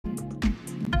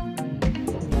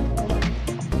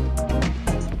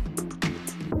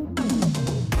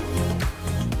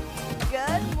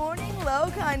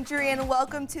country, and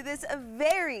welcome to this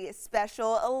very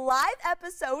special live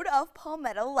episode of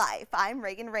Palmetto Life. I'm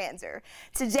Reagan Ranzer.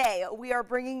 Today we are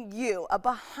bringing you a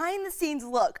behind-the-scenes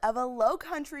look of a low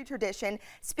country tradition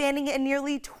spanning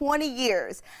nearly 20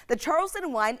 years, the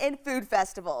Charleston Wine and Food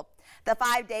Festival. The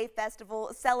 5-day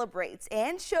festival celebrates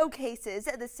and showcases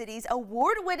the city's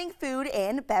award-winning food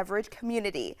and beverage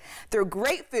community through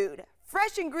great food,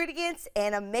 fresh ingredients,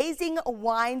 and amazing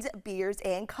wines, beers,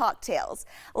 and cocktails.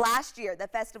 Last year, the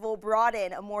festival brought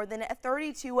in more than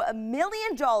 $32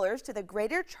 million to the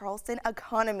greater Charleston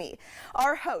economy.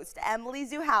 Our host, Emilie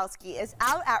is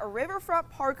out at Riverfront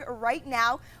Park right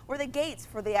now, where the gates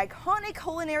for the iconic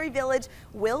culinary village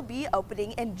will be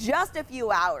opening in just a few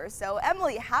hours. So,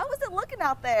 Emilie, how is it looking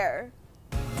out there?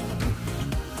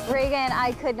 Reagan,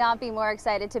 I could not be more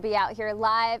excited to be out here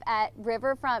live at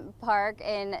Riverfront Park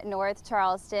in North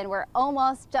Charleston. We're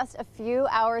almost just a few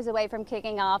hours away from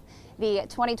kicking off the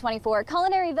 2024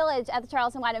 Culinary Village at the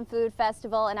Charleston Wine and Food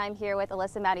Festival, and I'm here with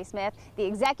Alyssa Maute Smith, the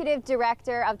Executive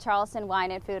Director of Charleston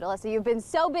Wine and Food. Alyssa, you've been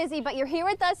so busy, but you're here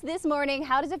with us this morning.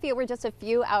 How does it feel? We're just a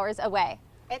few hours away.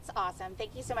 It's awesome.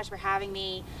 Thank you so much for having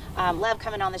me. Love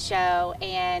coming on the show,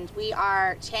 and we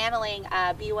are channeling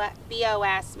a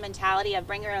BOS mentality of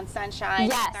bring your own sunshine.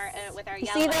 Yes. with our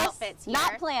yellow outfits here.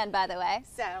 Not planned, by the way.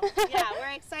 So yeah,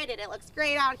 we're excited. It looks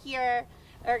great out here.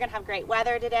 We're gonna have great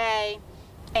weather today,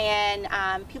 and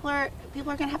people are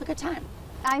gonna have a good time.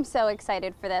 I'm so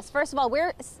excited for this. First of all,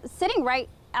 we're sitting right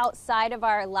outside of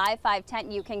our Live 5 tent.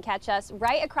 You can catch us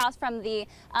right across from the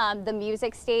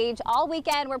music stage. All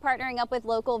weekend we're partnering up with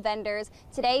local vendors.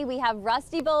 Today we have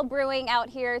Rustyville Brewing out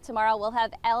here. Tomorrow we'll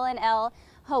have L&L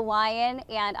Hawaiian,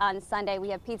 and on Sunday we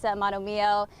have Pizza Mano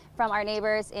Mio from our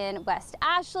neighbors in West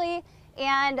Ashley.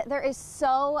 And there is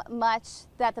so much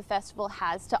that the festival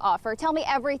has to offer. Tell me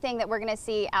everything that we're going to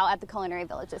see out at the Culinary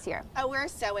Village this year. Oh, we're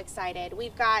so excited.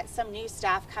 We've got some new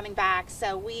stuff coming back.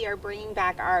 So we are bringing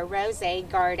back our rosé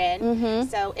garden.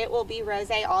 So it will be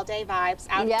rosé all day vibes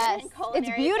out here in Culinary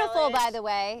It's beautiful, Village. by the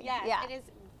way. Yes, yeah. It is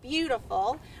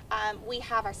beautiful. We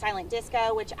have our silent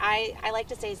disco, which I like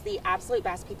to say is the absolute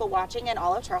best people watching in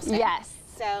all of Charleston. Yes.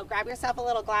 So grab yourself a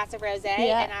little glass of rosé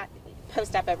and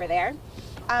post up over there.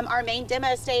 Our main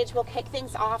demo stage will kick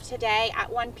things off today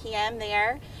at 1 p.m.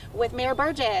 there with Mayor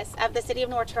Burgess of the City of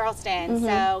North Charleston.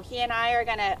 So he and I are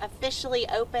going to officially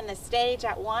open the stage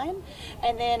at 1.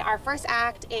 And then our first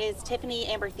act is Tiffany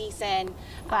Amber Thiessen,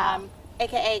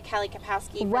 aka Kelly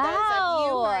Kapowski, for those of you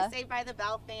who are Saved by the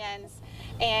Bell fans.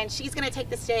 And she's going to take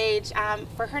the stage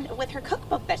with her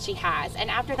cookbook that she has.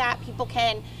 And after that, people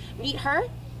can meet her,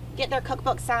 get their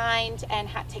cookbook signed, and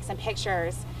take some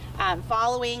pictures.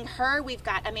 Following her, we've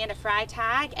got Amanda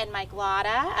Freitag and Mike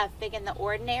Lotta of Fig in the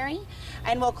Ordinary.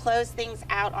 And we'll close things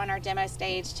out on our demo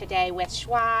stage today with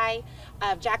Schwei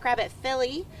of Jackrabbit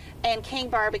Philly and King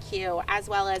Barbecue, as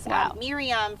well as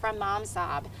Miriam from Mom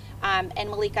Sob and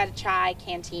Malika Chai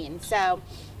Canteen. So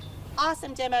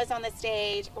awesome demos on the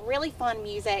stage, really fun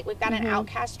music. We've got an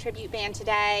Outcast tribute band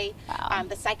today,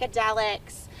 the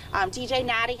Psychedelics. DJ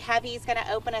Natty Heavy is going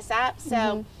to open us up.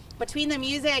 So between the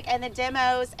music and the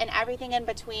demos and everything in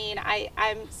between,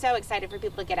 I'm so excited for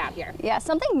people to get out here. Yeah,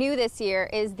 something new this year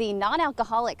is the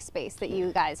non-alcoholic space that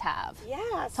you guys have. Yeah,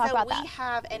 Talk about that. We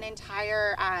have an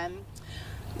entire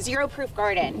Zero Proof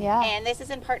Garden, and this is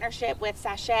in partnership with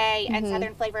Sachet and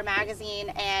Southern Flavor Magazine,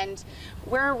 and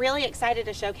we're really excited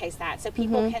to showcase that so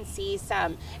people can see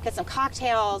get some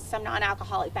cocktails, some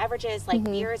non-alcoholic beverages like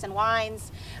beers and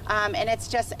wines, and it's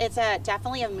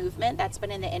definitely a movement that's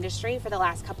been in the industry for the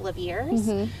last couple of years,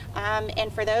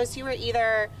 and for those who are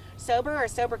either sober or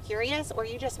sober curious, or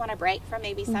you just want to break from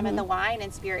maybe some of the wine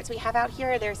and spirits we have out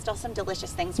here, there's still some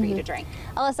delicious things for you to drink.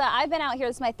 Alyssa, I've been out here,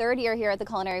 this is my 3rd year here at the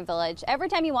Culinary Village. Every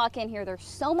time you walk in here, there's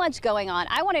so much going on.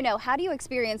 I want to know, how do you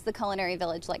experience the Culinary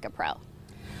Village like a pro?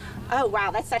 Oh,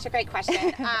 wow, that's such a great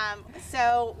question.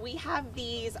 So we have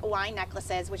these wine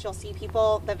necklaces, which you'll see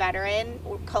people, the veteran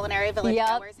Culinary Village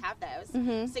goers have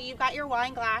those. So you've got your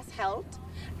wine glass held,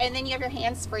 and then you have your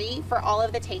hands free for all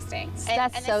of the tastings.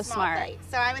 That's so smart. Plate.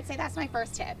 So I would say that's my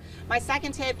first tip. My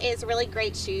second tip is really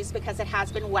great shoes, because it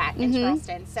has been wet in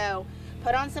Charleston. So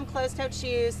put on some closed-toed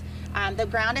shoes. The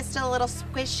ground is still a little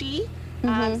squishy,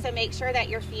 so make sure that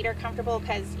your feet are comfortable,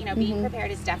 because being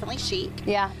prepared is definitely chic.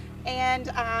 Yeah. And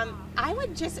I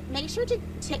would just make sure to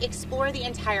explore the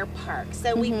entire park.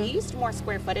 So we've used more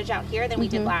square footage out here than we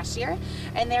did last year,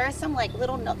 and there are some like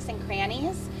little nooks and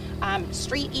crannies.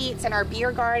 Street eats, and our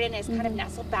beer garden is kind of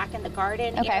nestled back in the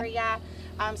garden area.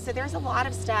 So there's a lot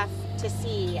of stuff to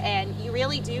see, and you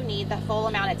really do need the full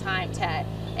amount of time to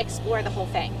explore the whole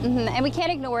thing. And we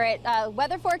can't ignore it.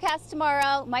 Weather forecast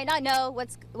tomorrow. Might not know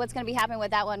what's going to be happening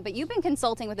with that one, but you've been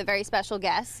consulting with a very special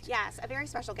guest. Yes, a very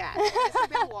special guest. Mr.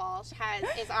 Bill Walsh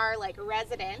is our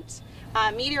resident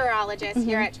meteorologist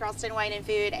here at Charleston Wine and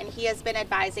Food, and he has been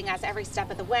advising us every step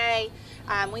of the way.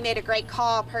 We made a great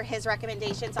call per his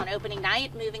recommendations on opening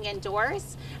night, moving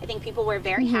indoors. I think people were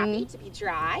very happy to be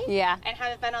dry and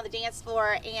having fun on the dance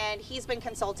floor, and he's been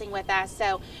consulting with us.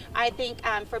 So I think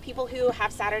for people who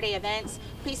have Saturday events,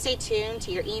 please stay tuned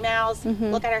to your emails,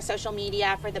 look at our social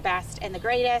media for the best and the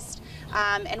greatest,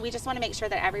 and we just want to make sure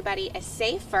that everybody is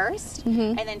safe first,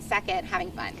 and then second,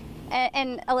 having fun.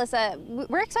 And Alyssa,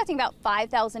 we're expecting about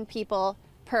 5,000 people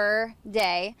per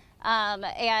day,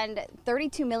 and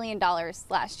 $32 million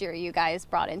last year you guys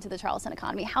brought into the Charleston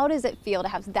economy. How does it feel to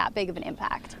have that big of an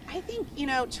impact? I think,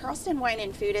 Charleston Wine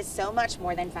and Food is so much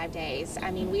more than 5 days. I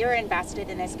mean, we are invested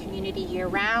in this community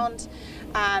year-round.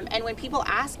 And when people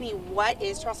ask me what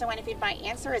is Charleston Wine and Food, my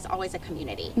answer is always a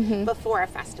community before a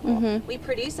festival. We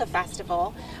produce a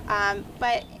festival,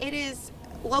 but it is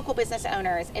local business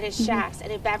owners, it is chefs,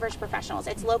 it is beverage professionals,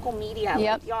 it's local media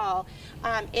like y'all.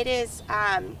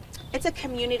 It's a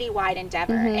community-wide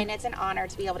endeavor, and it's an honor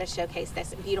to be able to showcase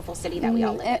this beautiful city that we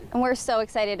all live in. And we're so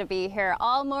excited to be here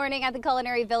all morning at the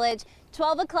Culinary Village.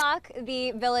 12 o'clock,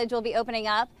 the village will be opening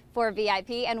up for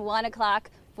VIP, and 1 o'clock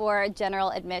for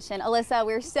general admission. Alyssa,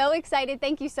 we're so excited.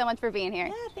 Thank you so much for being here.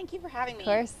 Yeah, thank you for having me. Of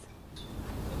course.